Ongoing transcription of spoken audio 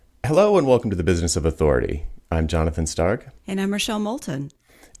Hello and welcome to the Business of Authority. I'm Jonathan Stark. And I'm Rochelle Moulton.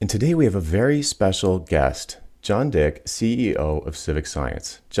 And today we have a very special guest, John Dick, CEO of Civic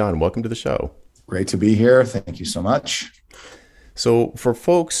Science. John, welcome to the show. Great to be here. Thank you so much. So for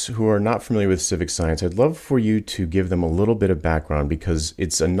folks who are not familiar with Civic Science, I'd love for you to give them a little bit of background because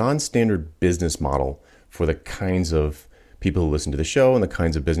it's a non-standard business model for the kinds of people who listen to the show and the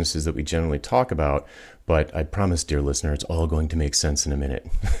kinds of businesses that we generally talk about. But I promise, dear listener, it's all going to make sense in a minute.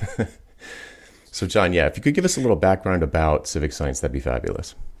 So John, if you could give us a little background about Civic Science, that'd be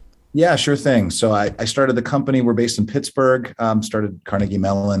fabulous. Yeah, sure thing. So I started the company. We're based in Pittsburgh, started Carnegie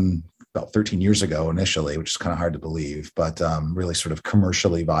Mellon about 13 years ago initially, which is kind of hard to believe, but really sort of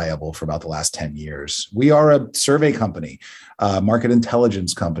commercially viable for about the last 10 years. We are a survey company, market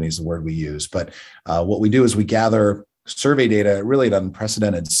intelligence company is the word we use. But what we do is we gather survey data really at an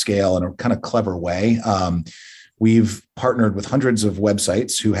unprecedented scale in a kind of clever way. We've partnered with hundreds of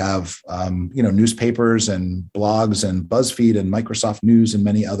websites who have, newspapers and blogs and BuzzFeed and Microsoft News and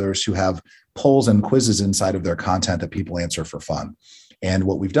many others who have polls and quizzes inside of their content that people answer for fun. And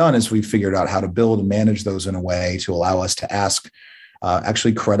what we've done is we've figured out how to build and manage those in a way to allow us to ask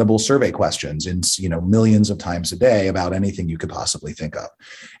actually credible survey questions in millions of times a day about anything you could possibly think of.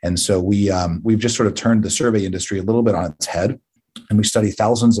 And so we've just sort of turned the survey industry a little bit on its head. And we study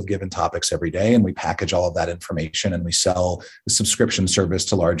thousands of given topics every day, and we package all of that information and we sell the subscription service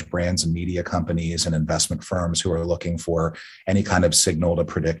to large brands and media companies and investment firms who are looking for any kind of signal to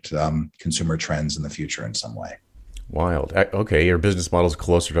predict consumer trends in the future in some way. Wild. Okay, your business model is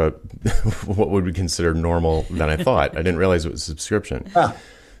closer to what would we consider normal than I thought. I didn't realize it was subscription.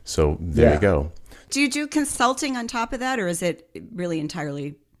 So there you go. Do you do consulting on top of that, or is it really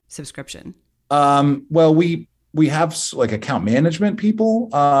entirely subscription? Well, we have like account management people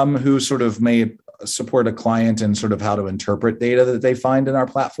who sort of may support a client in sort of how to interpret data that they find in our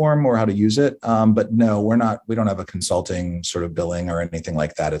platform or how to use it. But no, we don't have a consulting sort of billing or anything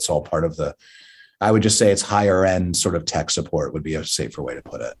like that. It's all part of I would just say it's higher end sort of tech support would be a safer way to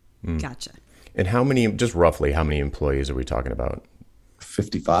put it. Gotcha. And just roughly how many employees are we talking about?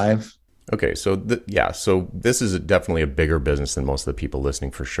 55. Okay, so so this is definitely a bigger business than most of the people listening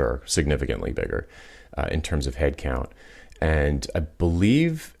for sure, significantly bigger in terms of headcount. And I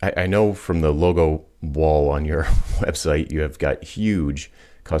believe, I know from the logo wall on your website, you have got huge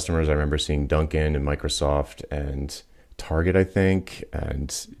customers. I remember seeing Dunkin' and Microsoft and Target, I think,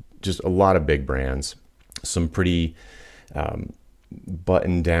 and just a lot of big brands, some pretty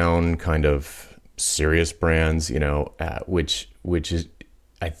buttoned down kind of serious brands, which is,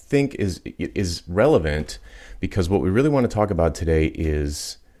 I think is relevant because what we really want to talk about today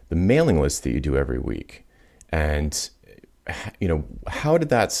is the mailing list that you do every week. And, how did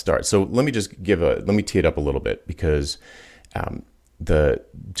that start? So let me just let me tee it up a little bit because the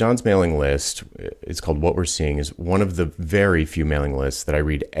John's mailing list, it's called What We're Seeing, is one of the very few mailing lists that I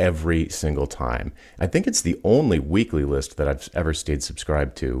read every single time. I think it's the only weekly list that I've ever stayed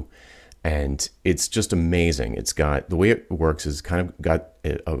subscribed to. And it's just amazing. It's got, the way it works is kind of got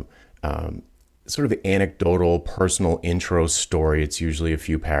a sort of anecdotal, personal intro story. It's usually a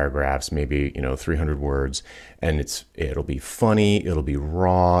few paragraphs, maybe, 300 words. And it'll be funny, it'll be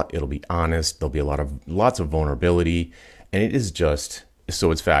raw, it'll be honest. There'll be lots of vulnerability. And it is just,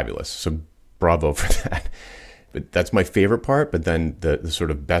 so it's fabulous. So bravo for that. But that's my favorite part. But then the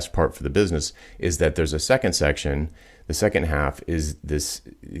sort of best part for the business is that there's a second section. The second half is these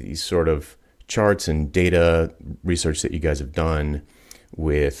sort of charts and data research that you guys have done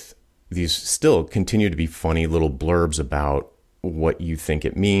with these still continue to be funny little blurbs about what you think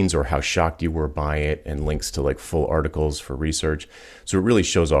it means or how shocked you were by it and links to like full articles for research. So it really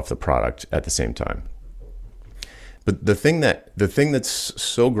shows off the product at the same time. But the thing that's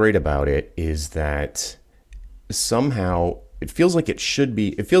so great about it is that somehow it feels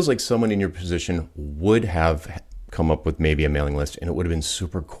like someone in your position would have come up with maybe a mailing list and it would have been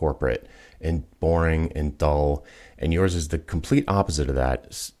super corporate and boring and dull. And yours is the complete opposite of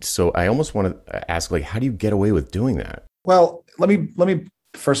that. So I almost want to ask, how do you get away with doing that? Well, let me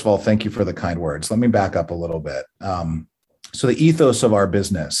first of all, thank you for the kind words. Let me back up a little bit. So the ethos of our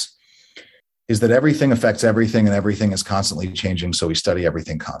business is that everything affects everything and everything is constantly changing. So we study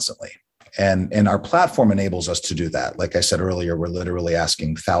everything constantly. And our platform enables us to do that. Like I said earlier, we're literally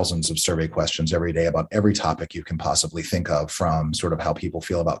asking thousands of survey questions every day about every topic you can possibly think of, from sort of how people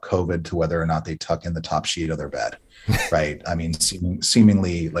feel about COVID to whether or not they tuck in the top sheet of their bed, right? I mean,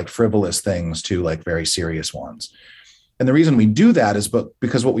 seemingly like frivolous things to like very serious ones. And the reason we do that is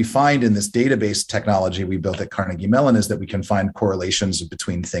because what we find in this database technology we built at Carnegie Mellon is that we can find correlations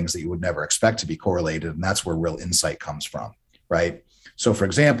between things that you would never expect to be correlated. And that's where real insight comes from, right? So for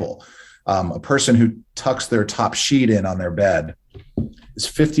example, a person who tucks their top sheet in on their bed is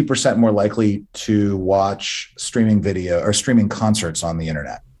 50% more likely to watch streaming video or streaming concerts on the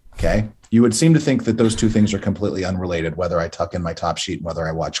internet. Okay. You would seem to think that those two things are completely unrelated, whether I tuck in my top sheet and whether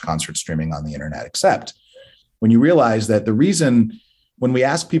I watch concert streaming on the internet, except when you realize that the reason when we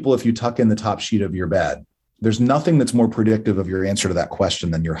ask people if you tuck in the top sheet of your bed, there's nothing that's more predictive of your answer to that question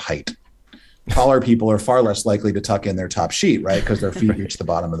than your height. Taller people are far less likely to tuck in their top sheet, right? Because their feet reach the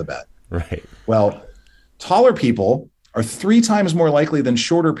bottom of the bed. Right. Well, taller people are 3 times more likely than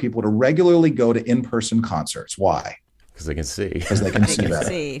shorter people to regularly go to in-person concerts. Why? Because they can see. Because they can see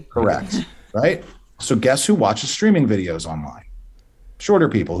better. Correct. Right? So guess who watches streaming videos online? Shorter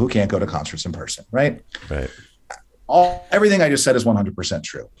people who can't go to concerts in person, right? Right. Everything I just said is 100%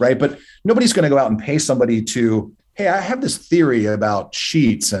 true, right? But nobody's going to go out and pay somebody to, hey, I have this theory about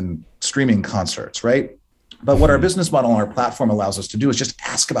sheets and streaming concerts, right? But what our business model and our platform allows us to do is just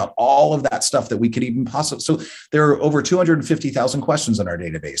ask about all of that stuff that we could even possibly. So there are over 250,000 questions in our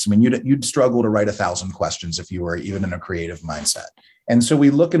database. I mean, you'd struggle to write 1,000 questions if you were even in a creative mindset. And so we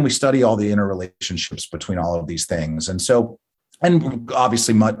look and we study all the interrelationships between all of these things. And so, and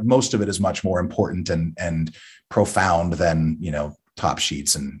obviously most of it is much more important and profound than, top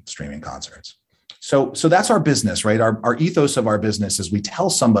sheets and streaming concerts. So that's our business, right? Our ethos of our business is we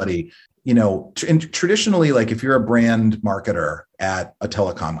tell somebody, traditionally, like if you're a brand marketer at a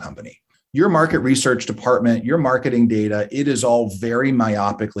telecom company, your market research department, your marketing data, it is all very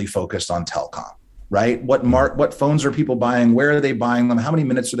myopically focused on telecom, right? What phones are people buying? Where are they buying them? How many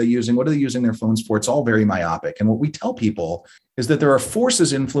minutes are they using? What are they using their phones for? It's all very myopic. And what we tell people is that there are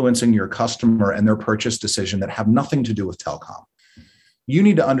forces influencing your customer and their purchase decision that have nothing to do with telecom. You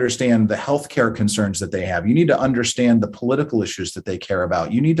need to understand the healthcare concerns that they have. You need to understand the political issues that they care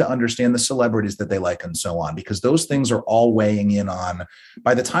about. You need to understand the celebrities that they like and so on, because those things are all weighing in on,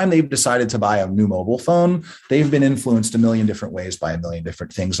 by the time they've decided to buy a new mobile phone, they've been influenced a million different ways by a million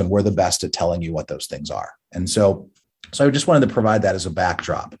different things. And we're the best at telling you what those things are. And so I just wanted to provide that as a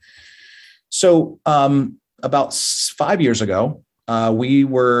backdrop. So about 5 years ago,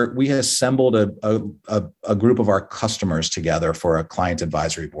 we had assembled a group of our customers together for a client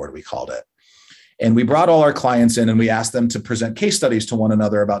advisory board, we called it. And we brought all our clients in and we asked them to present case studies to one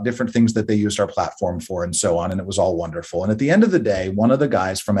another about different things that they used our platform for and so on. And it was all wonderful. And at the end of the day, one of the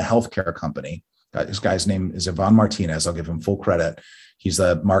guys from a healthcare company, this guy's name is Ivan Martinez. I'll give him full credit. He's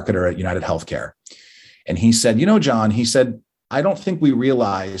the marketer at United Healthcare. And he said, John, he said, I don't think we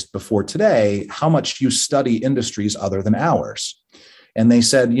realized before today how much you study industries other than ours. And they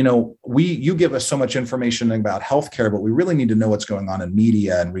said, you give us so much information about healthcare, but we really need to know what's going on in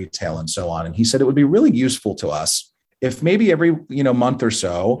media and retail and so on. And he said it would be really useful to us if maybe every month or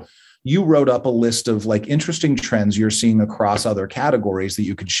so you wrote up a list of like interesting trends you're seeing across other categories that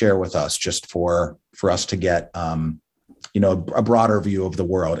you could share with us, just for us to get a broader view of the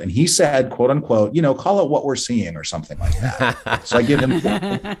world. And he said, quote unquote, call it what we're seeing or something like that. So I give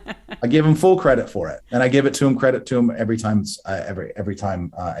him full credit for it. And I give it to him, credit to him every time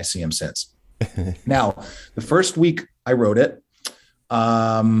I see him since. Now, the first week I wrote it,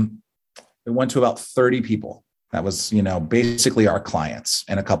 it went to about 30 people. That was, basically our clients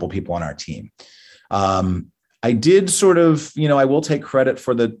and a couple people on our team. I did sort of, I will take credit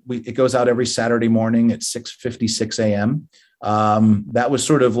for it goes out every Saturday morning at 6:56 a.m. That was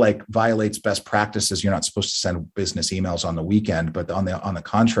sort of like violates best practices. You're not supposed to send business emails on the weekend, but on the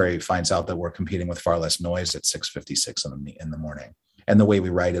contrary, finds out that we're competing with far less noise at 6:56 in the morning. And the way we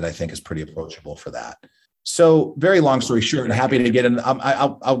write it, I think, is pretty approachable for that. So very long story short, happy to get in.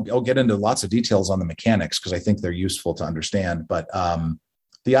 I'll get into lots of details on the mechanics because I think they're useful to understand. But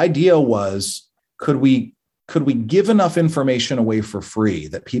the idea was, could we give enough information away for free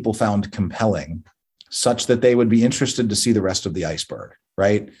that people found compelling such that they would be interested to see the rest of the iceberg,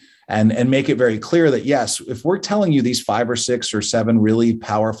 right? And make it very clear that, yes, if we're telling you these 5 or 6 or 7 really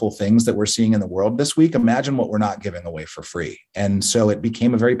powerful things that we're seeing in the world this week, imagine what we're not giving away for free. And so it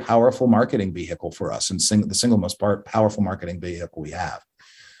became a very powerful marketing vehicle for us, and the single most powerful marketing vehicle we have.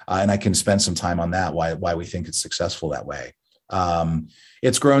 And I can spend some time on that, why we think it's successful that way.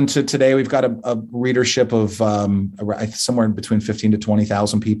 It's grown to today. We've got a readership of somewhere between 15 to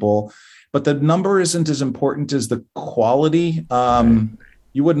 20,000 people, but the number isn't as important as the quality.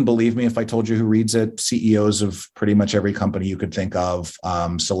 You wouldn't believe me if I told you who reads it. CEOs of pretty much every company you could think of,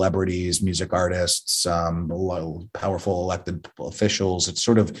 celebrities, music artists, powerful elected officials.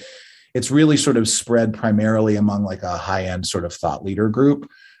 It's really sort of spread primarily among like a high-end sort of thought leader group.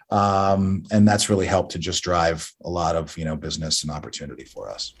 And that's really helped to just drive a lot of, business and opportunity for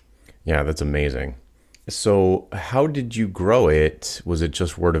us. Yeah, that's amazing. So how did you grow it? Was it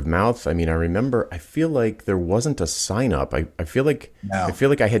just word of mouth? I mean, I remember, I feel like there wasn't a sign up. I No. feel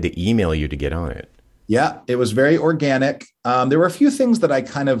like I had to email you to get on it. Yeah, it was very organic. There were a few things that I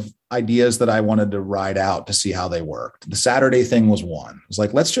kind of ideas that I wanted to ride out to see how they worked. The Saturday thing was one. It was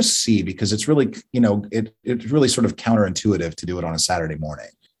like, let's just see, because it's really, it's really sort of counterintuitive to do it on a Saturday morning.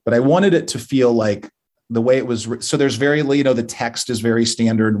 But I wanted it to feel like the way it was. So there's very, the text is very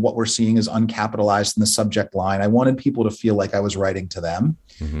standard. What we're seeing is uncapitalized in the subject line. I wanted people to feel like I was writing to them,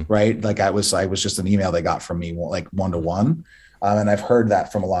 Hmm. right? Like I was just an email they got from me, like one to one. And I've heard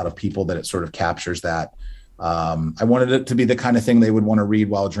that from a lot of people that it sort of captures that. I wanted it to be the kind of thing they would want to read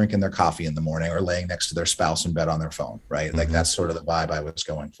while drinking their coffee in the morning or laying next to their spouse in bed on their phone, right? Like Hmm. that's sort of the vibe I was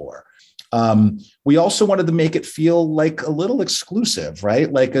going for. We also wanted to make it feel like a little exclusive,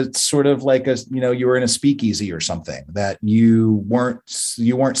 right? Like a sort of like you were in a speakeasy or something, that you weren't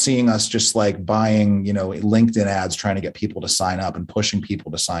seeing us just like buying, LinkedIn ads, trying to get people to sign up and pushing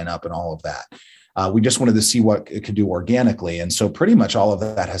people to sign up and all of that. We just wanted to see what it could do organically. And so pretty much all of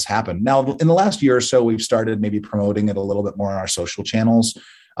that has happened. Now, in the last year or so, we've started maybe promoting it a little bit more on our social channels,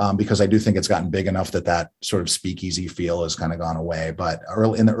 because I do think it's gotten big enough that sort of speakeasy feel has kind of gone away. But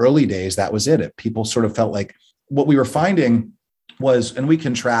in the early days, that was it. People sort of felt like what we were finding was, and we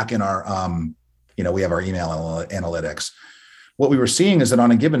can track in our, we have our email analytics. What we were seeing is that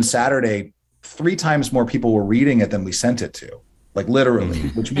on a given Saturday, 3 times more people were reading it than we sent it to, like literally,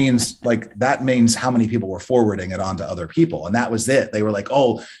 which means that means how many people were forwarding it on to other people. And that was it. They were like,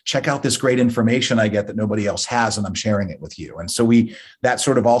 oh, check out this great information I get that nobody else has, and I'm sharing it with you. And so that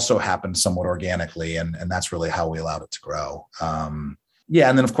sort of also happened somewhat organically. And that's really how we allowed it to grow. Yeah.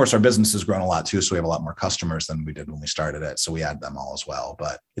 And then of course our business has grown a lot too. So we have a lot more customers than we did when we started it. So we add them all as well.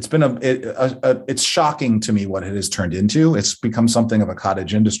 But it's been it's shocking to me what it has turned into. It's become something of a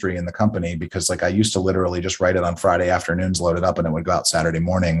cottage industry in the company, because I used to literally just write it on Friday afternoons, load it up, and it would go out Saturday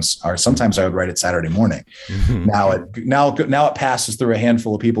mornings, or sometimes I would write it Saturday morning. Hmm. Now it passes through a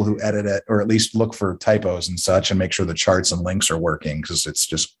handful of people who edit it, or at least look for typos and such, and make sure the charts and links are working, because it's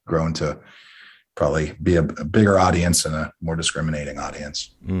just grown to probably be a bigger audience and a more discriminating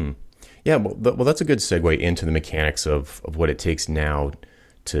audience. Mm. Yeah, well, that's a good segue into the mechanics of what it takes now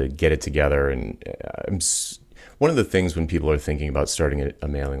to get it together. And one of the things when people are thinking about starting a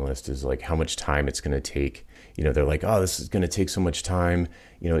mailing list is like how much time it's going to take. They're like, oh, this is going to take so much time.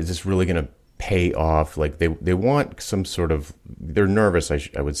 Is this really going to pay off? Like they want some sort of, they're nervous,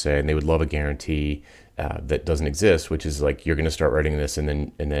 I would say, and they would love a guarantee that doesn't exist, which is like you're going to start writing this,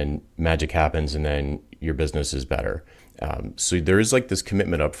 and then magic happens, and then your business is better. So there is like this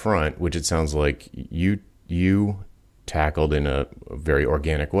commitment up front, which it sounds like you tackled in a very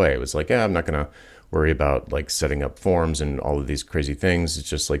organic way. It was like, I'm not going to worry about like setting up forms and all of these crazy things. It's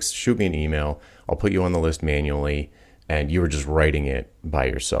just like, shoot me an email, I'll put you on the list manually, and you were just writing it by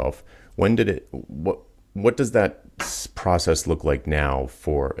yourself. What does that process look like now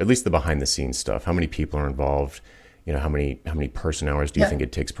for at least the behind the scenes stuff? How many people are involved? How many person hours do you think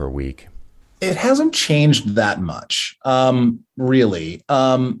it takes per week? It hasn't changed that much, really.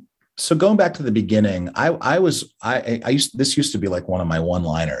 So going back to the beginning, this used to be like one of my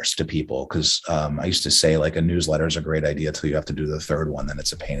one-liners to people, because I used to say like a newsletter is a great idea till you have to do the third one, then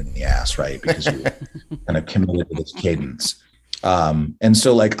it's a pain in the ass, right? Because you kind of committed to this cadence. And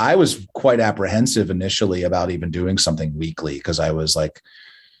so like I was quite apprehensive initially about even doing something weekly, because I was like,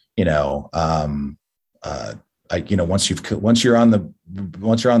 once you're on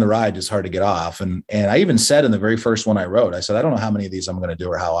the ride, it's hard to get off. And I even said in the very first one I wrote, I said, I don't know how many of these I'm going to do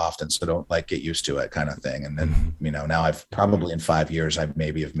or how often, so don't like get used to it, kind of thing. And then, now I've probably in 5 years, I've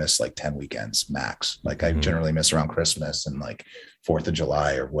missed like 10 weekends max. Like I generally miss around Christmas and like 4th of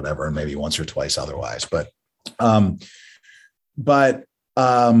July or whatever, and maybe once or twice otherwise. But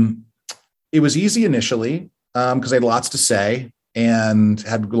it was easy initially, because I had lots to say and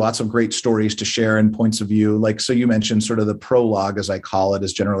had lots of great stories to share and points of view. Like, so you mentioned sort of the prologue, as I call it,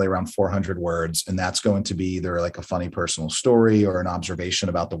 is generally around 400 words. And that's going to be either like a funny personal story or an observation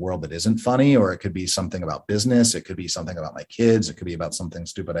about the world that isn't funny, or it could be something about business. It could be something about my kids. It could be about something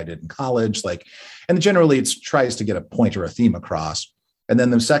stupid I did in college. And generally it tries to get a point or a theme across. And then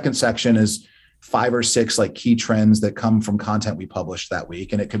the second section is 5 or 6 like key trends that come from content we published that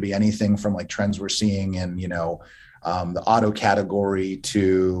week. And it could be anything from like trends we're seeing in, the auto category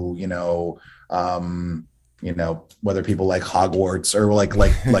to, whether people like Hogwarts or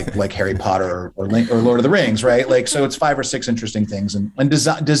like Harry Potter or Lord of the Rings, right? Like, so it's 5 or 6 interesting things and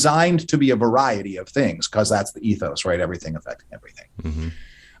designed to be a variety of things, because that's the ethos, right? Everything affecting everything. Mm-hmm.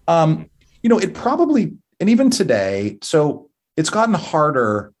 It probably, and even today, so it's gotten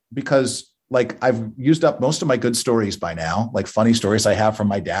harder because like I've used up most of my good stories by now, like funny stories I have from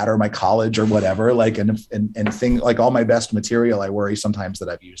my dad or my college or whatever, like, and things like all my best material, I worry sometimes that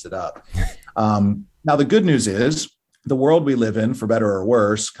I've used it up. Now the good news is the world we live in, for better or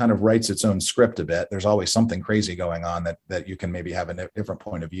worse, kind of writes its own script a bit. There's always something crazy going on that you can maybe have a different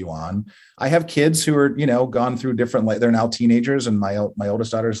point of view on. I have kids who are, gone through different, like they're now teenagers, and my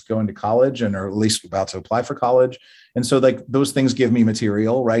oldest daughter's going to college, and or at least about to apply for college. And so like those things give me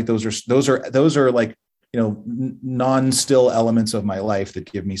material, right? Those are like, non-still elements of my life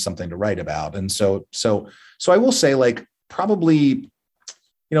that give me something to write about. And so I will say, like, probably,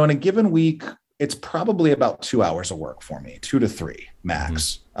 in a given week, it's probably about 2 hours of work for me, 2 to 3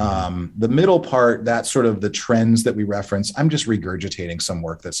 max. Mm-hmm. The middle part, that's sort of the trends that we reference. I'm just regurgitating some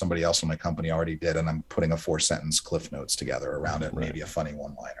work that somebody else in my company already did, and I'm putting a 4-sentence cliff notes together around it, maybe a funny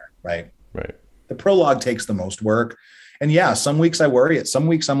one-liner, right? Right. The prologue takes the most work. And yeah, some weeks I worry it. Some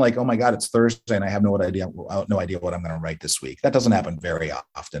weeks I'm like, oh my God, it's Thursday and I have no idea what I'm going to write this week. That doesn't happen very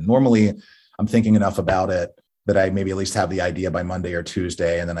often. Normally I'm thinking enough about it that I maybe at least have the idea by Monday or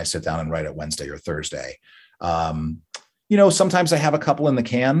Tuesday, and then I sit down and write it Wednesday or Thursday. Sometimes I have a couple in the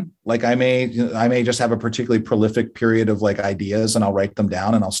can. Like I may just have a particularly prolific period of like ideas, and I'll write them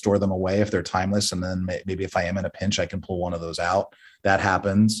down and I'll store them away if they're timeless. And then maybe if I am in a pinch, I can pull one of those out. That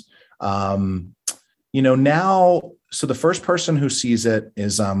happens. Now, so the first person who sees it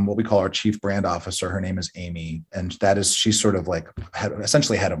is what we call our chief brand officer. Her name is Amy. And she's sort of like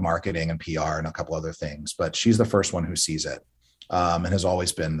essentially head of marketing and PR and a couple other things, but she's the first one who sees it and has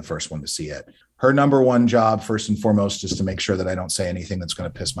always been the first one to see it. Her number one job, first and foremost, is to make sure that I don't say anything that's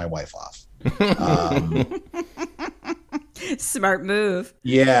going to piss my wife off. Smart move.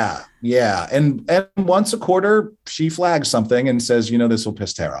 Yeah. And once a quarter, she flags something and says, this will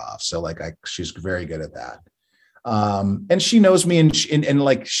piss Tara off. So like she's very good at that. And she knows me, and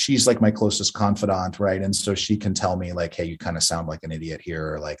like she's like my closest confidant, right? And so she can tell me like, hey, you kind of sound like an idiot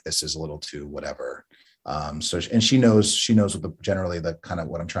here, or like this is a little too whatever. And she knows what generally the kind of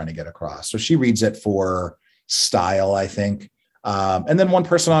what I'm trying to get across. So she reads it for style, I think. And then one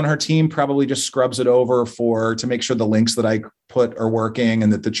person on her team probably just scrubs it over to make sure the links that I put are working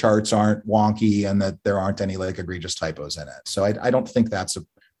and that the charts aren't wonky and that there aren't any like egregious typos in it. So I don't think that's a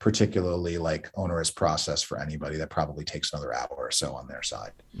particularly like onerous process for anybody. That probably takes another hour or so on their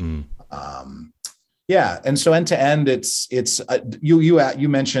side. And so end to end, it's you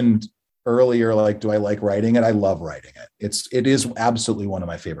mentioned earlier, like, do I like writing it? I love writing it. It is absolutely one of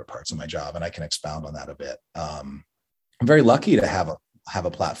my favorite parts of my job, and I can expound on that a bit. I'm very lucky to have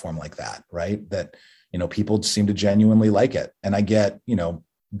a platform like that, right? That, people seem to genuinely like it. And I get,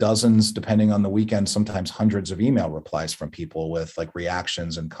 dozens, depending on the weekend, sometimes hundreds of email replies from people with like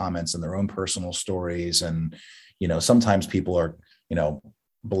reactions and comments and their own personal stories. And, sometimes people are,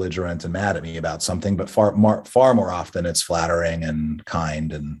 belligerent and mad at me about something, but far more often it's flattering and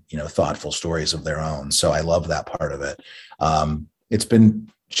kind and, thoughtful stories of their own. So I love that part of it. It's been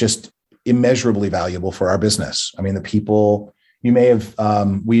just immeasurably valuable for our business. I mean, the people you may have,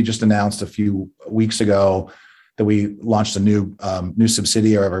 we just announced a few weeks ago that we launched a new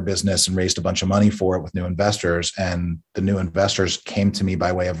subsidiary of our business and raised a bunch of money for it with new investors. And the new investors came to me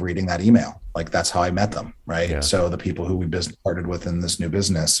by way of reading that email. Like that's how I met them. Right. Yeah. So the people who we partnered with in this new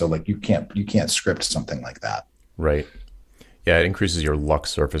business. So like you can't script something like that. Right. Yeah. It increases your luck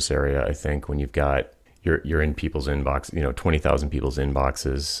surface area, I think, when you've got, you're in people's inbox, 20,000 people's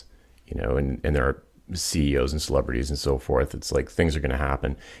inboxes, and there are CEOs and celebrities and so forth. It's like things are going to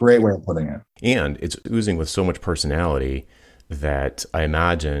happen. Great way of putting it. And it's oozing with so much personality that I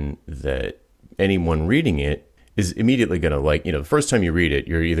imagine that anyone reading it is immediately going to like, the first time you read it,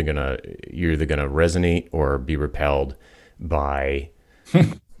 you're either going to resonate or be repelled by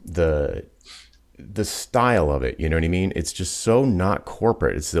the style of it. You know what I mean? It's just so not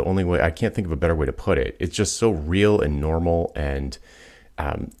corporate. It's the only way, I can't think of a better way to put it. It's just so real and normal and,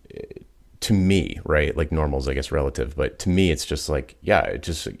 to me, right? Like normal is, I guess, relative, but to me, it's just like, yeah,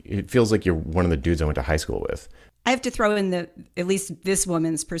 it feels like you're one of the dudes I went to high school with. I have to throw in at least this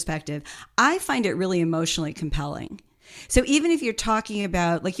woman's perspective. I find it really emotionally compelling. So even if you're talking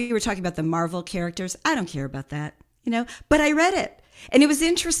about, like you were talking about the Marvel characters, I don't care about that, but I read it and it was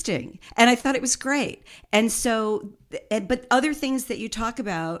interesting and I thought it was great. And so, but other things that you talk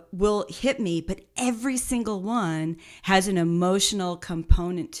about will hit me, but every single one has an emotional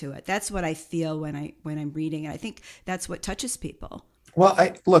component to it. That's what I feel when I'm reading it. I think that's what touches people. Well,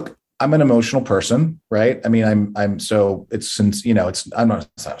 I'm an emotional person, right? I mean, I'm so it's since, I'm not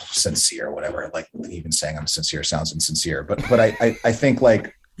sincere or whatever. Like even saying I'm sincere sounds insincere, but I think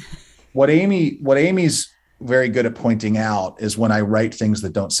like what Amy's very good at pointing out is when I write things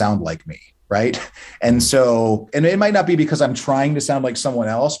that don't sound like me, right? And so, and it might not be because I'm trying to sound like someone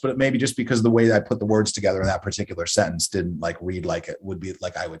else, but it may be just because the way I put the words together in that particular sentence didn't like read like it would be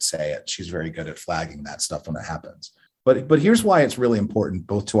like I would say it. She's very good at flagging that stuff when it happens. But here's why it's really important,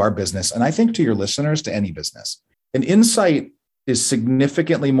 both to our business and I think to your listeners, to any business. An insight is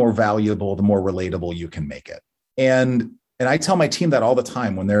significantly more valuable the more relatable you can make it. And I tell my team that all the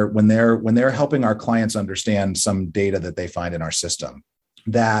time when they're helping our clients understand some data that they find in our system.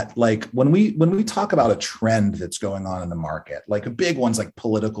 That like when we talk about a trend that's going on in the market, like a big ones like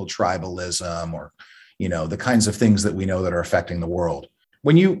political tribalism or, the kinds of things that we know that are affecting the world.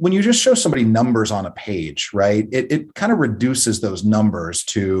 When you just show somebody numbers on a page, right, it kind of reduces those numbers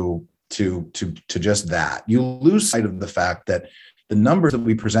to just that. You lose sight of the fact that the numbers that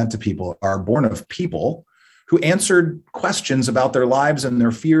we present to people are born of people who answered questions about their lives and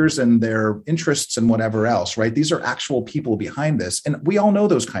their fears and their interests and whatever else, right? These are actual people behind this. And we all know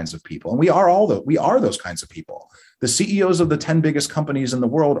those kinds of people. And we are those kinds of people. The CEOs of the 10 biggest companies in the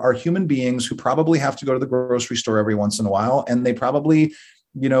world are human beings who probably have to go to the grocery store every once in a while. And they probably,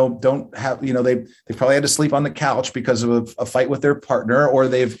 don't have, they probably had to sleep on the couch because of a fight with their partner, or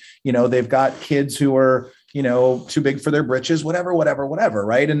they've got kids who are, too big for their britches, whatever,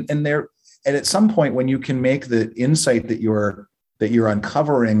 right? And at some point when you can make the insight that you're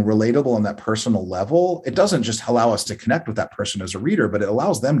uncovering relatable on that personal level, it doesn't just allow us to connect with that person as a reader, but it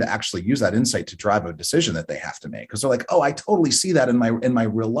allows them to actually use that insight to drive a decision that they have to make. Because they're like, oh, I totally see that in my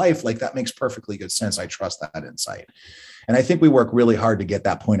real life. Like that makes perfectly good sense. I trust that insight. And I think we work really hard to get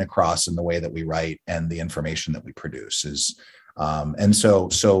that point across in the way that we write and the information that we produce is. And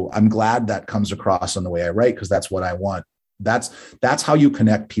so I'm glad that comes across in the way I write, because that's what I want. That's how you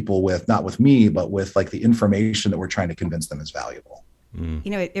connect people with, not with me, but with like the information that we're trying to convince them is valuable.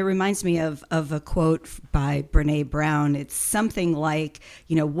 It reminds me of a quote by Brene Brown. It's something like,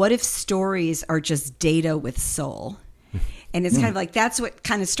 what if stories are just data with soul? And it's kind of like, that's what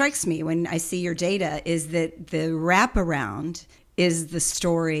kind of strikes me when I see your data, is that the wraparound is the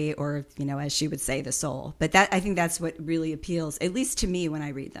story, or, as she would say, the soul. But I think that's what really appeals, at least to me, when I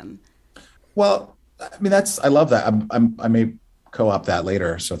read them. Well, I mean, I love that. I may co-opt that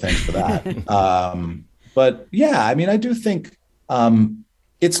later. So thanks for that. But yeah, I mean, I do think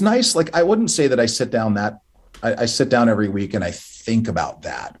it's nice. Like, I wouldn't say that I sit down I sit down every week and I think about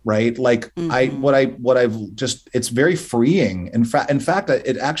that, right? Like it's very freeing. In fact,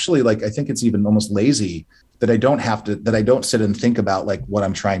 it actually, like, I think it's even almost lazy that I don't sit and think about like what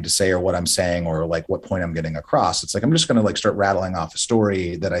I'm trying to say or what I'm saying or like what point I'm getting across. It's like, I'm just going to like start rattling off a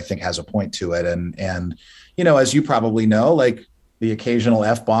story that I think has a point to it. And, as you probably know, like the occasional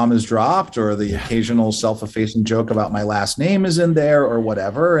F-bomb is dropped, or the occasional self-effacing joke about my last name is in there or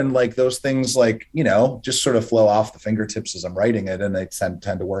whatever. And like those things, like, just sort of flow off the fingertips as I'm writing it, and they tend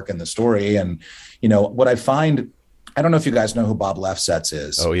to work in the story. And, what I find, I don't know if you guys know who Bob Lefsetz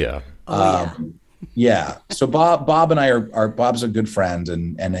is. Oh yeah. Yeah. So Bob and I are Bob's a good friend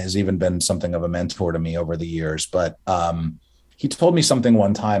and has even been something of a mentor to me over the years. But he told me something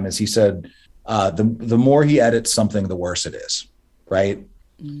one time, is he said, the more he edits something, the worse it is. Right.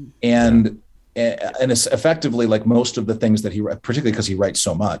 And it's effectively like most of the things that particularly because he writes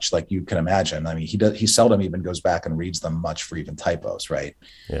so much, like you can imagine. I mean, he seldom even goes back and reads them much for even typos. Right.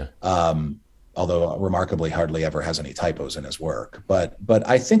 Yeah. Although remarkably hardly ever has any typos in his work. But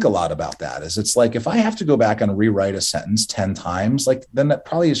I think a lot about that, is it's like, if I have to go back and rewrite a sentence 10 times, like, then that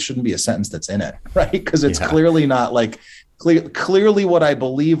probably shouldn't be a sentence that's in it, right? Because it's clearly not like clearly what I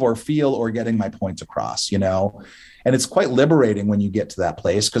believe or feel or getting my points across, and it's quite liberating when you get to that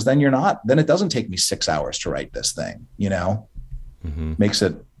place, because then it doesn't take me 6 hours to write this thing, makes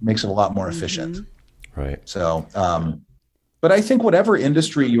it a lot more efficient. Right. So, but I think whatever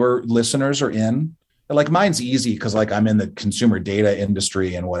industry your listeners are in, like mine's easy because like I'm in the consumer data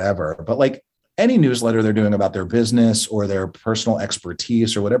industry and whatever, but like any newsletter they're doing about their business or their personal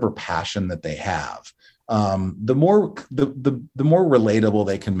expertise or whatever passion that they have, the more relatable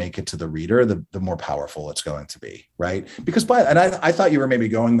they can make it to the reader, the more powerful it's going to be, right? Because I thought you were maybe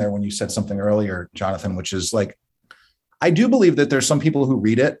going there when you said something earlier, Jonathan, which is like, I do believe that there's some people who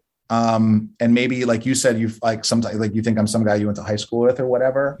read it. And maybe like you said, you've like sometimes like you think I'm some guy you went to high school with or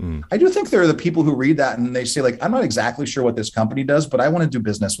whatever. I do think there are the people who read that and they say like, I'm not exactly sure what this company does, but I want to do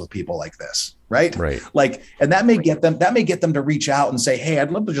business with people like this. Right. Like, and that may get them to reach out and say, hey,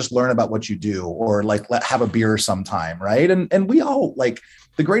 I'd love to just learn about what you do, or like have a beer sometime. Right. And we all, like,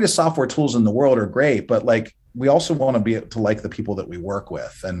 the greatest software tools in the world are great, but like, we also want to be able to like the people that we work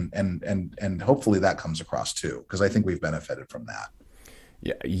with, and hopefully that comes across too, because I think we've benefited from that.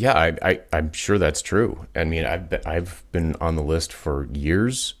 Yeah, I'm sure that's true. I mean, I've been on the list for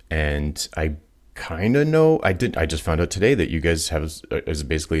years, and I kind of know. I just found out today that you guys have as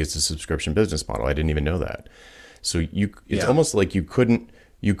basically it's a subscription business model. I didn't even know that. So it's Yeah. almost like you couldn't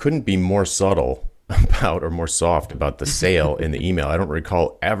be more subtle about or more soft about the sale in the email. I don't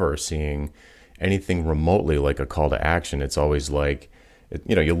recall ever seeing anything remotely like a call to action. It's always like,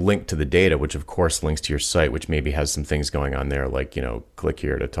 you link to the data, which of course links to your site, which maybe has some things going on there, like, click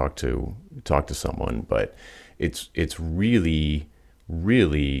here to talk to someone. But it's really,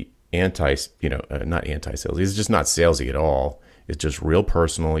 really not anti-sales. It's just not salesy at all. It's just real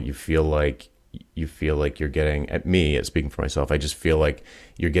personal. You feel like you're getting, at me, speaking for myself, I just feel like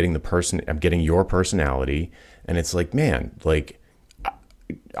I'm getting your personality. And it's like, man, like,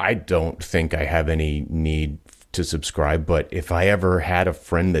 I don't think I have any need to subscribe, but if I ever had a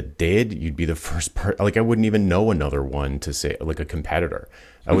friend that did, you'd be the first part. Like, I wouldn't even know another one to say, like a competitor.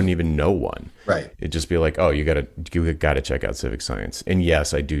 I wouldn't even know one. Right. It'd just be like, oh, you gotta check out Civic Science. And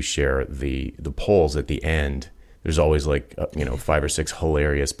yes, I do share the polls at the end. There's always like 5 or 6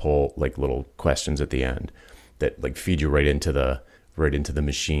 hilarious poll, like little questions at the end that like feed you right into the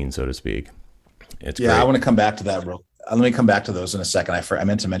machine, so to speak. It's Yeah, great. I want to come back to that real. Let me come back to those in a second. I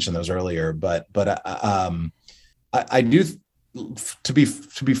meant to mention those earlier, but I do, to be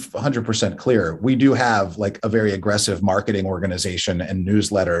 100% clear, we do have like a very aggressive marketing organization and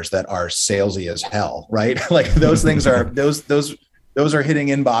newsletters that are salesy as hell, right? Like those things are those are hitting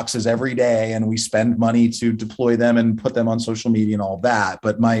inboxes every day, and we spend money to deploy them and put them on social media and all that.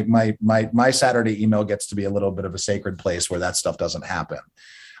 But my Saturday email gets to be a little bit of a sacred place where that stuff doesn't happen.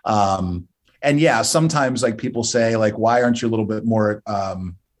 And yeah, sometimes like people say like, why aren't you a little bit more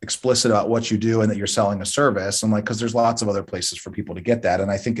explicit about what you do and that you're selling a service? I'm like, because there's lots of other places for people to get that.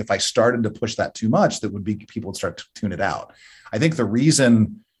 And I think if I started to push that too much, that would be people would start to tune it out. I think the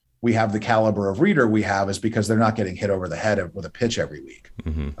reason we have the caliber of reader we have is because they're not getting hit over the head with a pitch every week.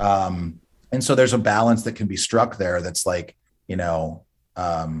 And so there's a balance that can be struck there that's like,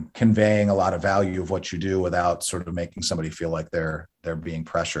 conveying a lot of value of what you do without sort of making somebody feel like they're being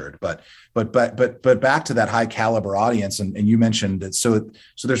pressured. But back to that high caliber audience, and you mentioned it. So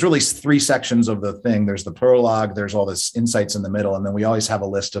there's really 3 sections of the thing. There's the prologue, there's all this insights in the middle, and then we always have a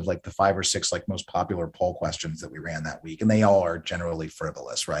list of like the 5 or 6 like most popular poll questions that we ran that week, and they all are generally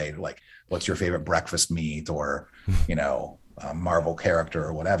frivolous, right? Like, what's your favorite breakfast meat, or Marvel character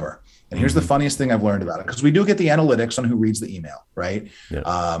or whatever. And here's the funniest thing I've learned about it, because we do get the analytics on who reads the email, right?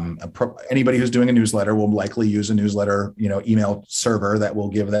 Yeah. Anybody who's doing a newsletter will likely use a newsletter, email server that will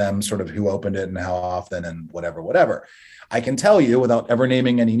give them sort of who opened it and how often and whatever. I can tell you, without ever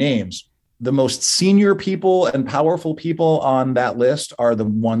naming any names, the most senior people and powerful people on that list are the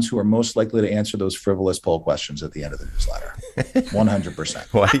ones who are most likely to answer those frivolous poll questions at the end of the newsletter.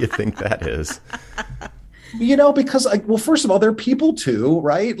 100%. Why do you think that is? Because first of all, they're people too,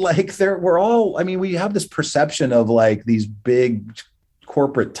 right? Like we have this perception of like these big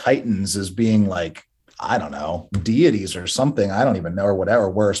corporate titans as being like, I don't know, deities or something. I don't even know, or whatever,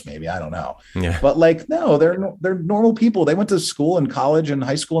 worse, maybe, I don't know. Yeah. But like, no, they're normal people. They went to school and college and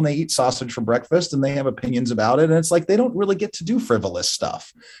high school, and they eat sausage for breakfast, and they have opinions about it. And it's like, they don't really get to do frivolous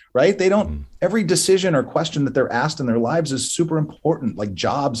stuff, right? They don't, every decision or question that they're asked in their lives is super important, like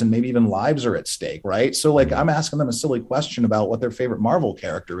jobs and maybe even lives are at stake, right? So like, I'm asking them a silly question about what their favorite Marvel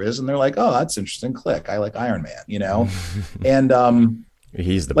character is, and they're like, oh, that's interesting. Click. I like Iron Man, and,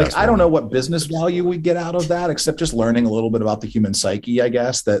 He's the like, best I don't one. know what business value we get out of that, except just learning a little bit about the human psyche, I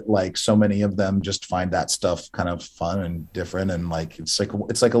guess, that like so many of them just find that stuff kind of fun and different. And like, it's like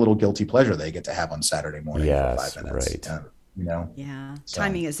a little guilty pleasure they get to have on Saturday morning for Yes, 5 minutes. right. Yeah. So.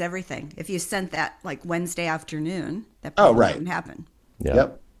 Timing is everything. If you sent that like Wednesday afternoon, that Oh, probably right. wouldn't happen. Yeah.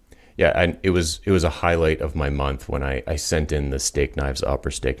 Yep. Yeah, and it was a highlight of my month when I sent in the steak knives up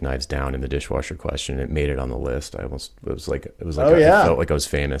or steak knives down in the dishwasher question. It made it on the list. It was like Oh, yeah. I felt like I was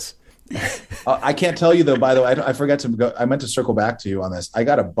famous. I can't tell you though, by the way, I forgot to go. I meant to circle back to you on this. I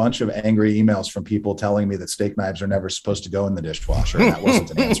got a bunch of angry emails from people telling me that steak knives are never supposed to go in the dishwasher. And that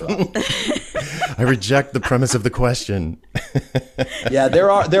wasn't an answer. I reject the premise of the question. Yeah,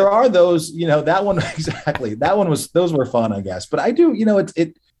 there are those, that one, exactly. Those were fun, I guess. But I do,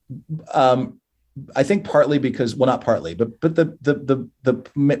 I think partly because, well, not partly, but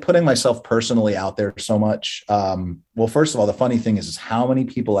the putting myself personally out there so much. Well, first of all, the funny thing is how many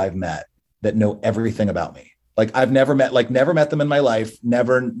people I've met that know everything about me. Like I've never met them in my life,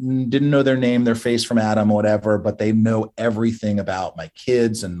 didn't know their name, their face from Adam, whatever, but they know everything about my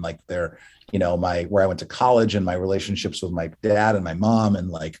kids and like their, my where I went to college and my relationships with my dad and my mom and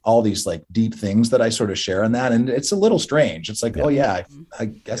like all these like deep things that I sort of share in that. And it's a little strange. It's like, Yeah. oh yeah, I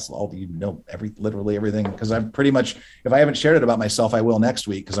guess literally everything, because I've pretty much, if I haven't shared it about myself, I will next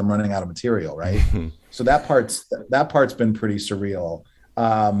week because I'm running out of material, right? So that part's been pretty surreal.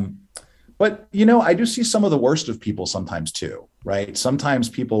 But I do see some of the worst of people sometimes too, right? Sometimes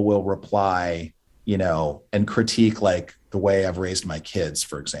people will reply, and critique like the way I've raised my kids,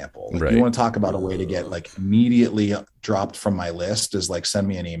 for example. Like, Right. you want to talk about a way to get like immediately dropped from my list is like, send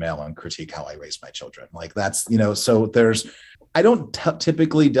me an email and critique how I raised my children. Like that's, so I don't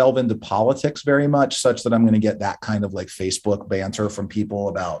typically delve into politics very much, such that I'm going to get that kind of like Facebook banter from people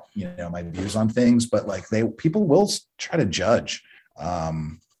about, my views on things, but like people will try to judge,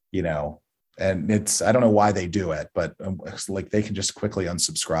 and I don't know why they do it, but it's like they can just quickly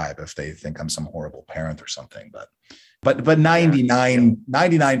unsubscribe if they think I'm some horrible parent or something. But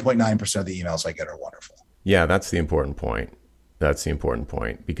 99.9% of the emails I get are wonderful. Yeah, that's the important point.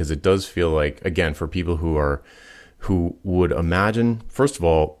 Because it does feel like, again, for people who would imagine, first of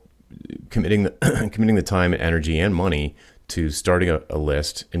all, committing the time and energy and money to starting a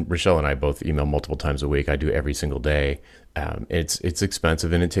list. And Rochelle and I both email multiple times a week. I do every single day. It's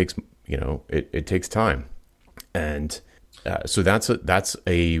expensive and it takes it takes time, and so that's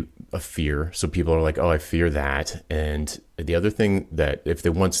a fear. So people are like, oh, I fear that. And the other thing that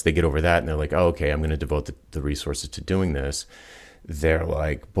once they get over that and they're like, oh, okay, I'm going to devote the resources to doing this, they're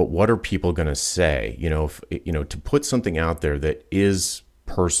like, but what are people going to say? To put something out there that is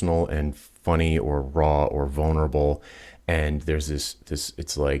personal and funny or raw or vulnerable, and there's this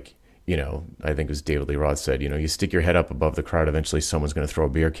it's like, I think it was David Lee Roth said, you stick your head up above the crowd, eventually someone's going to throw a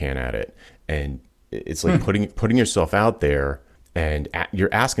beer can at it. And it's like putting yourself out there, and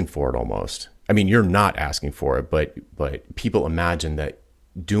you're asking for it almost. I mean, you're not asking for it, but people imagine that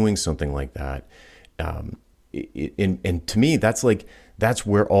doing something like that. And to me, that's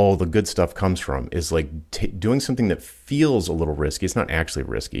where all the good stuff comes from, is like doing something that feels a little risky. It's not actually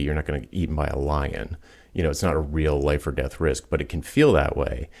risky. You're not going to get eaten by a lion. It's not a real life or death risk, but it can feel that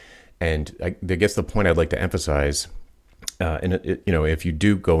way. And I guess the point I'd like to emphasize, if you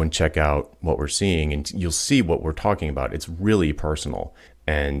do go and check out what we're seeing, and you'll see what we're talking about, it's really personal.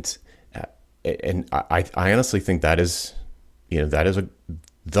 And I honestly think that is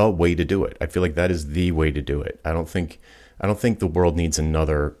the way to do it. I feel like that is the way to do it. I don't think the world needs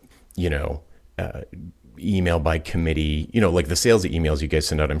another, email by committee, like the salesy emails you guys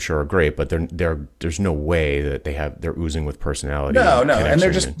send out, I'm sure are great, but there's no way that they're oozing with personality. No. And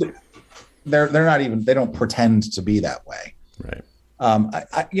they're not even, they don't pretend to be that way. Right. I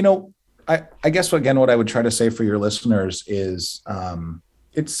guess again, what I would try to say for your listeners is,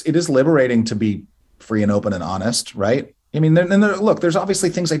 it is liberating to be free and open and honest. Right. I mean, look, there's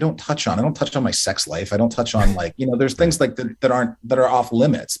obviously things I don't touch on. I don't touch on my sex life. I don't touch on there's things like that are off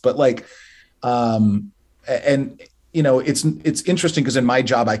limits, but like, it's interesting because in my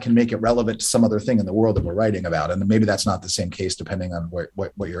job, I can make it relevant to some other thing in the world that we're writing about. And maybe that's not the same case depending on what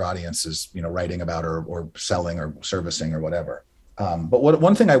your audience is, writing about or selling or servicing or whatever. But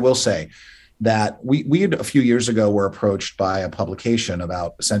one thing I will say, that we had a few years ago were approached by a publication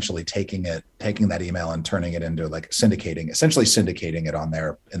about essentially taking that email and turning it into like syndicating it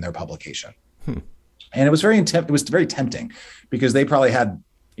in their publication. And it was very tempting because they probably had,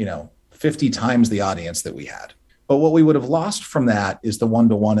 50 times the audience that we had. But what we would have lost from that is the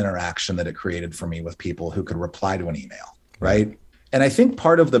one-to-one interaction that it created for me with people who could reply to an email, right? And I think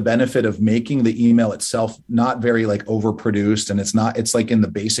part of the benefit of making the email itself not very like overproduced, and it's like in the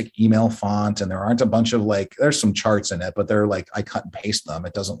basic email font, and there aren't a bunch of there's some charts in it, but they're like, I cut and paste them.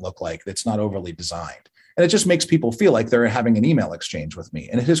 It doesn't look like, it's not overly designed. And it just makes people feel like they're having an email exchange with me.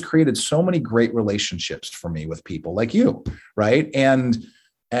 And it has created so many great relationships for me with people like you, right?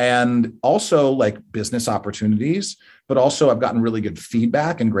 And also like business opportunities, but also I've gotten really good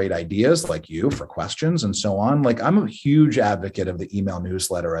feedback and great ideas like you for questions and so on. Like I'm a huge advocate of the email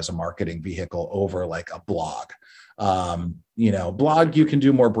newsletter as a marketing vehicle over like a blog. Blog, you can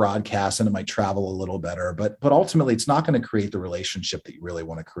do more broadcasts and it might travel a little better, but ultimately it's not going to create the relationship that you really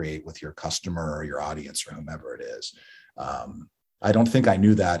want to create with your customer or your audience or whomever it is. I don't think I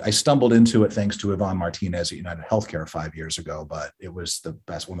knew that. I stumbled into it thanks to Yvonne Martinez at United Healthcare 5 years ago, but it was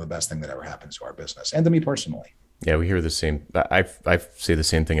one of the best things that ever happened to our business and to me personally. Yeah, we hear the same. I say the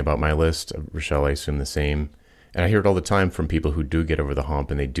same thing about my list. Rochelle, I assume the same. And I hear it all the time from people who do get over the hump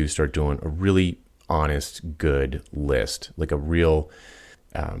and they do start doing a really honest, good list, like a real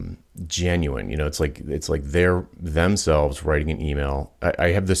genuine, it's like they're themselves writing an email. I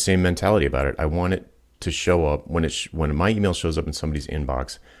have the same mentality about it. I want it to show up when my email shows up in somebody's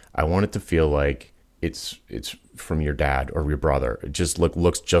inbox. I want it to feel like it's from your dad or your brother. It just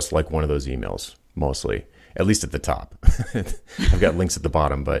looks just like one of those emails, mostly, at least at the top. I've got links at the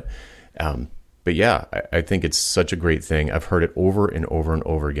bottom, but yeah, I think it's such a great thing. I've heard it over and over and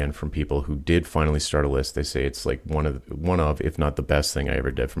over again from people who did finally start a list. They say it's like one of, if not the best thing I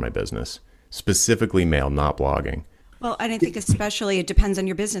ever did for my business, specifically mail, not blogging. Well, and I think especially it depends on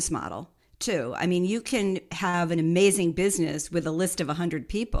your business model too. I mean, you can have an amazing business with a list of 100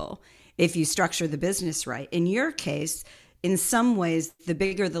 people if you structure the business right. In your case, in some ways, the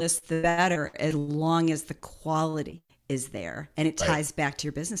bigger the list, the better, as long as the quality is there and it ties back to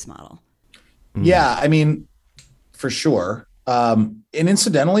your business model. Yeah, I mean, for sure. And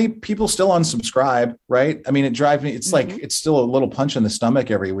incidentally, people still unsubscribe, right? I mean, it drives me, it's like, it's still a little punch in the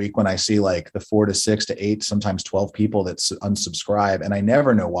stomach every week when I see like the 4 to 6 to 8, sometimes 12 people that unsubscribe. And I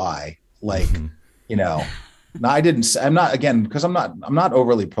never know why. Like, you know, I'm not, again, because I'm not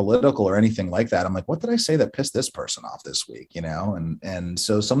overly political or anything like that. I'm like, what did I say that pissed this person off this week? You know? And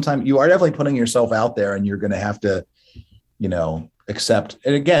so sometimes you are definitely putting yourself out there and you're going to have to, you know, accept.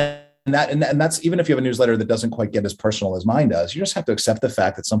 And again, and that's even if you have a newsletter that doesn't quite get as personal as mine does, you just have to accept the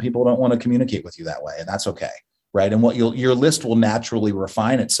fact that some people don't want to communicate with you that way. And that's okay. Right. And your list will naturally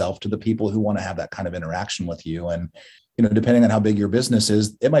refine itself to the people who want to have that kind of interaction with you. And, you know, depending on how big your business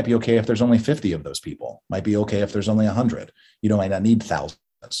is, it might be okay if there's only 50 of those people. Might be okay if there's only 100. You might not need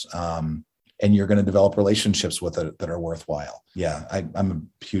thousands. And you're going to develop relationships with it that are worthwhile. Yeah,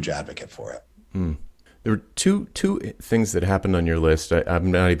 I'm a huge advocate for it. There were two things that happened on your list. I'm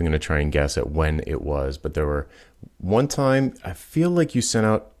not even going to try and guess at when it was, but there were one time I feel like you sent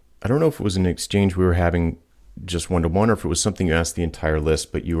out, I don't know if it was an exchange we were having just one-to-one or if it was something you asked the entire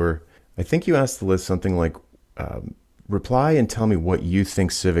list, but I think you asked the list something like, reply and tell me what you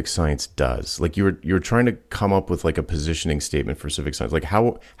think civic science does. Like you were trying to come up with like a positioning statement for civic science. Like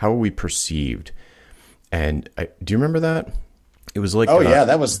how are we perceived? And do you remember that? It was like, yeah,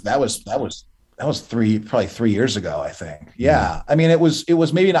 that was probably 3 years ago, I think. Yeah. I mean, it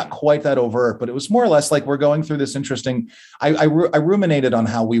was maybe not quite that overt, but it was more or less like we're going through this interesting, I ruminated on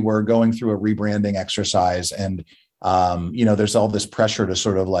how we were going through a rebranding exercise. And, you know, there's all this pressure to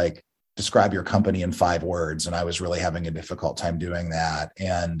sort of like describe your company in 5 words. And I was really having a difficult time doing that.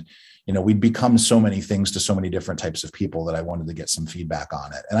 And, you know, we'd become so many things to so many different types of people that I wanted to get some feedback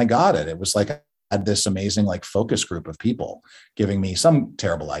on it. And I got it. It was like, had this amazing like focus group of people giving me some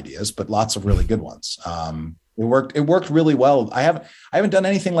terrible ideas, but lots of really good ones. It worked really well. I haven't done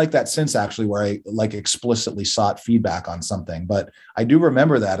anything like that since, actually, where I like explicitly sought feedback on something, but I do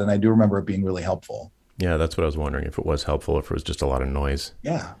remember that. And I do remember it being really helpful. Yeah. That's what I was wondering, if it was helpful, if it was just a lot of noise.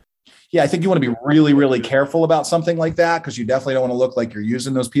 Yeah. I think you want to be really, really careful about something like that, because you definitely don't want to look like you're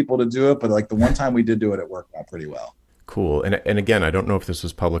using those people to do it. But like the one time we did do it, it worked out pretty well. Cool. And again, I don't know if this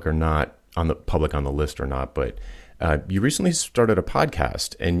was public or not, on the list or not, but you recently started a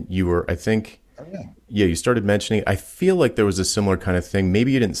podcast, and you were, I think, you started mentioning, I feel like there was a similar kind of thing.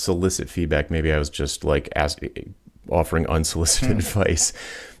 Maybe you didn't solicit feedback. Maybe I was just like offering unsolicited advice.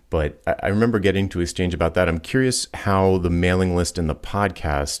 But I remember getting to exchange about that. I'm curious how the mailing list and the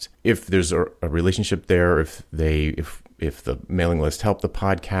podcast, if there's a relationship there, if the mailing list helped the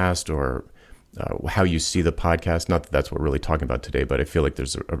podcast, or how you see the podcast. Not that that's what we're really talking about today, but I feel like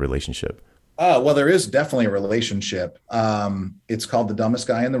there's a relationship. Well, there is definitely a relationship. It's called The Dumbest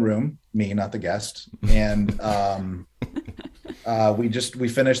Guy in the Room, me, not the guest. And we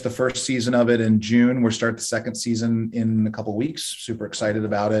finished the first season of it in June. We'll start the second season in a couple of weeks. Super excited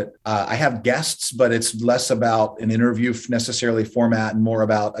about it. I have guests, but it's less about an interview necessarily format and more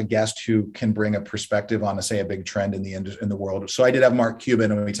about a guest who can bring a perspective on, say, a big trend in the world. So I did have Mark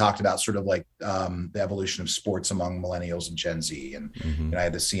Cuban, and we talked about sort of like the evolution of sports among millennials and Gen Z. And I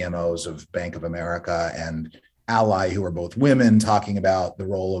had the CMOs of Bank of America and Ally, who are both women, talking about the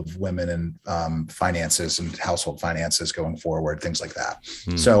role of women in finances and household finances going forward, things like that.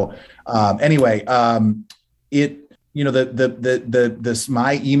 So anyway, my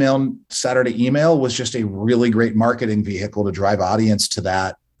Saturday email was just a really great marketing vehicle to drive audience to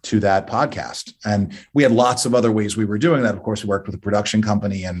that podcast. And we had lots of other ways we were doing that. Of course, we worked with a production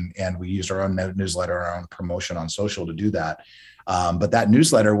company, and we used our own newsletter, our own promotion on social to do that. But that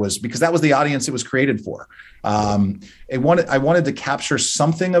newsletter was because that was the audience it was created for. I wanted to capture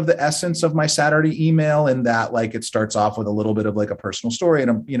something of the essence of my Saturday email, in that like it starts off with a little bit of like a personal story,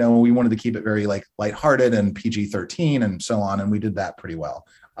 and we wanted to keep it very like lighthearted and PG-13 and so on, and we did that pretty well.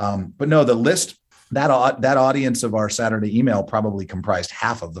 But no, the list, that audience of our Saturday email probably comprised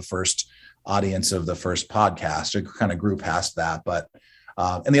half of the first audience of the first podcast. It kind of grew past that, but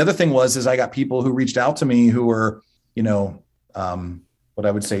and the other thing is I got people who reached out to me who were what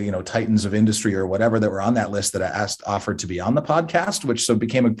I would say, titans of industry or whatever that were on that list that I offered to be on the podcast, which so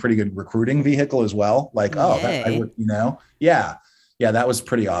became a pretty good recruiting vehicle as well. Like, oh, that I would, yeah, that was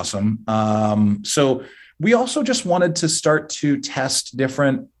pretty awesome. So we also just wanted to start to test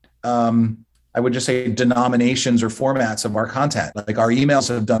different, I would just say denominations or formats of our content. Like our emails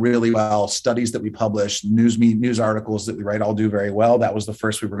have done really well. Studies that we publish, news articles that we write all do very well. That was the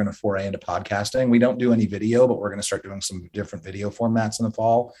first we were going to foray into podcasting. We don't do any video, but we're going to start doing some different video formats in the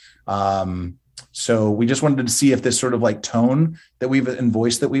fall. So we just wanted to see if this sort of like tone that and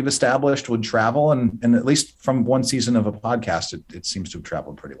voice that we've established would travel. And at least from one season of a podcast, it seems to have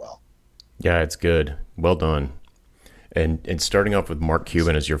traveled pretty well. Yeah, it's good. Well done. And starting off with Mark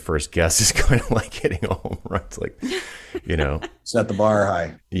Cuban as your first guest is kind of like hitting a home run. It's like, set the bar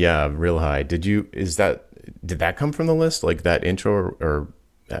high. Yeah, real high. Did that come from the list? Like that intro or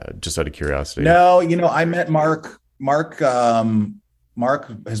just out of curiosity? No, I met Mark. Mark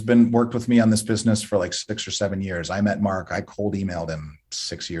has worked with me on this business for like 6 or 7 years. I met Mark. I cold emailed him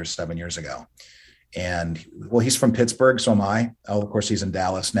 7 years ago. And well, he's from Pittsburgh, so am I. Oh, of course, he's in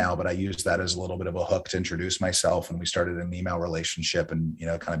Dallas now, but I used that as a little bit of a hook to introduce myself. And we started an email relationship and,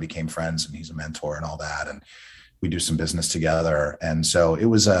 kind of became friends, and he's a mentor and all that. And we do some business together. And so it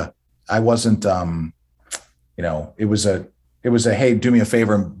was it was a, hey, do me a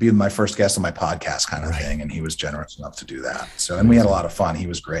favor and be my first guest on my podcast kind of thing. And he was generous enough to do that. So, and we had a lot of fun. He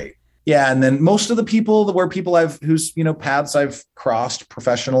was great. Yeah. And then most of the people whose paths I've crossed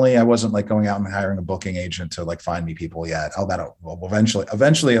professionally, I wasn't like going out and hiring a booking agent to like find me people yet. Eventually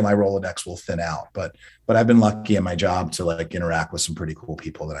my Rolodex will thin out, but I've been lucky in my job to like interact with some pretty cool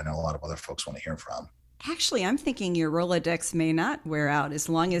people that I know a lot of other folks want to hear from. Actually, I'm thinking your Rolodex may not wear out as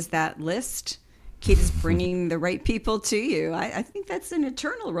long as that list keeps bringing the right people to you. I think that's an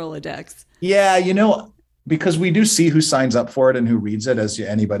eternal Rolodex. Yeah. Because we do see who signs up for it and who reads it, as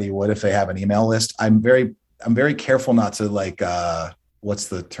anybody would if they have an email list. I'm very careful not to like, what's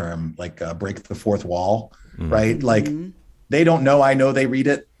the term? Like break the fourth wall, right? Mm-hmm. Like they don't know, I know they read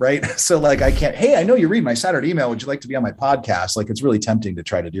it, right? So like I can't, hey, I know you read my Saturday email. Would you like to be on my podcast? Like it's really tempting to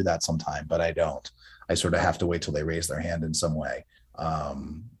try to do that sometime, but I don't. I sort of have to wait till they raise their hand in some way.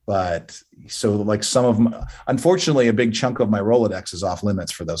 But so like some of them, unfortunately, a big chunk of my Rolodex is off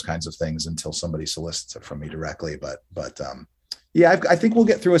limits for those kinds of things until somebody solicits it from me directly. But yeah, I think we'll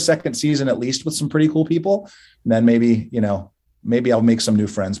get through a second season at least with some pretty cool people. And then maybe I'll make some new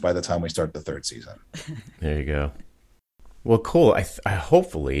friends by the time we start the third season. There you go. Well, cool. I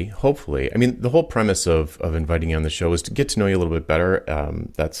hopefully, I mean, the whole premise of inviting you on the show is to get to know you a little bit better.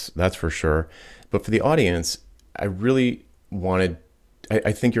 That's for sure. But for the audience, I really wanted,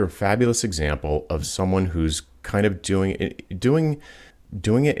 I think you're a fabulous example of someone who's kind of doing it in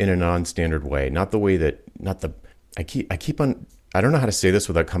a non-standard way, I don't know how to say this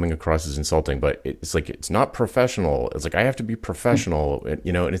without coming across as insulting, but it's like, it's not professional. It's like, I have to be professional,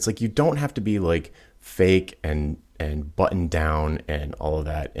 and it's like, you don't have to be like fake and buttoned down and all of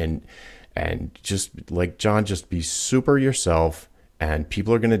that. And just like John, just be super yourself, and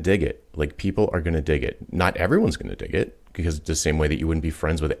people are going to dig it. Like people are going to dig it. Not everyone's going to dig it, because the same way that you wouldn't be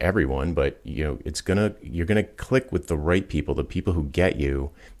friends with everyone, but you're going to click with the right people, the people who get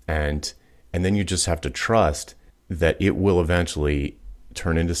you. And then you just have to trust that it will eventually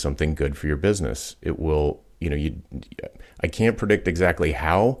turn into something good for your business. It will, I can't predict exactly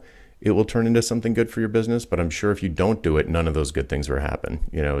how it will turn into something good for your business, but I'm sure if you don't do it, none of those good things will happen.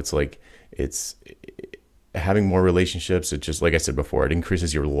 It's like, it's having more relationships. It just, like I said before, it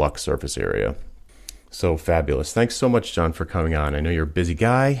increases your luck surface area. So fabulous. Thanks so much, John, for coming on. I know you're a busy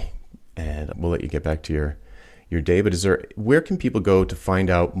guy, and we'll let you get back to your day, but where can people go to find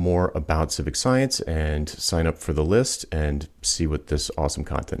out more about civic science and sign up for the list and see what this awesome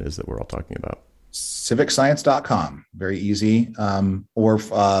content is that we're all talking about? civicscience.com. Very easy. Or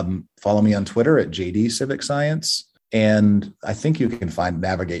follow me on Twitter at JD Civic Science. And I think you can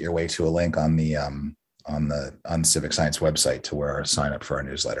navigate your way to a link on the Civic Science website to where our sign up for our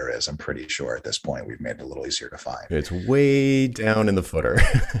newsletter is. I'm pretty sure at this point we've made it a little easier to find. It's way down in the footer.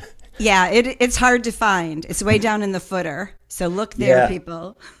 Yeah, it's hard to find. It's way down in the footer. So look there,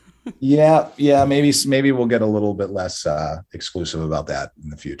 people. Yeah. Maybe we'll get a little bit less exclusive about that in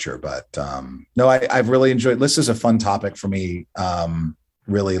the future. But no, I've really enjoyed. This is a fun topic for me.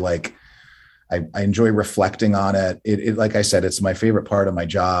 Really, like I enjoy reflecting on it. It, like I said, it's my favorite part of my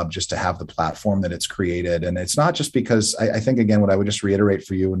job, just to have the platform that it's created. And it's not just because I think, again, what I would just reiterate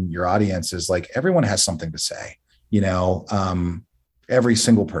for you and your audience is like, everyone has something to say, Every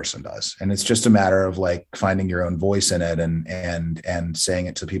single person does. And it's just a matter of like finding your own voice in it and saying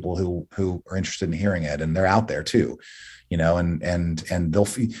it to people who are interested in hearing it. And they're out there too, and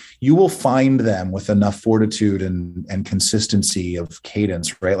you will find them with enough fortitude and consistency of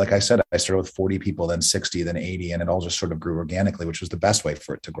cadence, right? Like I said, I started with 40 people, then 60, then 80, and it all just sort of grew organically, which was the best way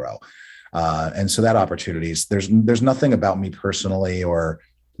for it to grow. And so that opportunities, there's nothing about me personally or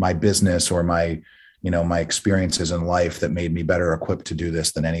my business or my experiences in life that made me better equipped to do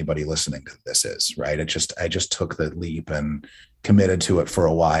this than anybody listening to this is, right? I just took the leap and committed to it for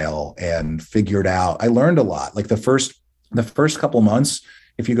a while and figured out, I learned a lot. Like the first couple months,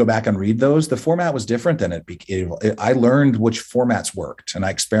 if you go back and read those, the format was different than I learned which formats worked, and I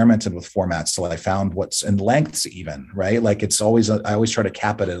experimented with formats till I found what's in lengths even, right? Like I always try to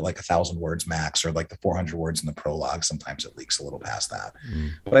cap it at like 1,000 words max, or like the 400 words in the prologue. Sometimes it leaks a little past that.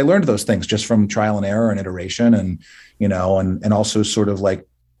 But I learned those things just from trial and error and iteration, and also sort of like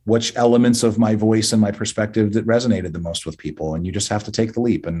which elements of my voice and my perspective that resonated the most with people. And you just have to take the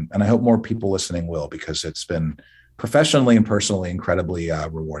leap. And I hope more people listening will, because it's been professionally and personally incredibly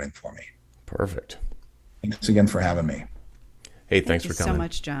rewarding for me. Perfect. Thanks again for having me. Hey, thanks for coming. So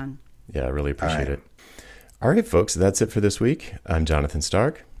much, John. Yeah, I really appreciate it. All right, folks, that's it for this week. I'm Jonathan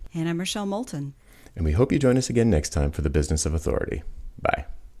Stark. And I'm Rochelle Moulton. And we hope you join us again next time for the Business of Authority. Bye.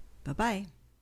 Bye-bye.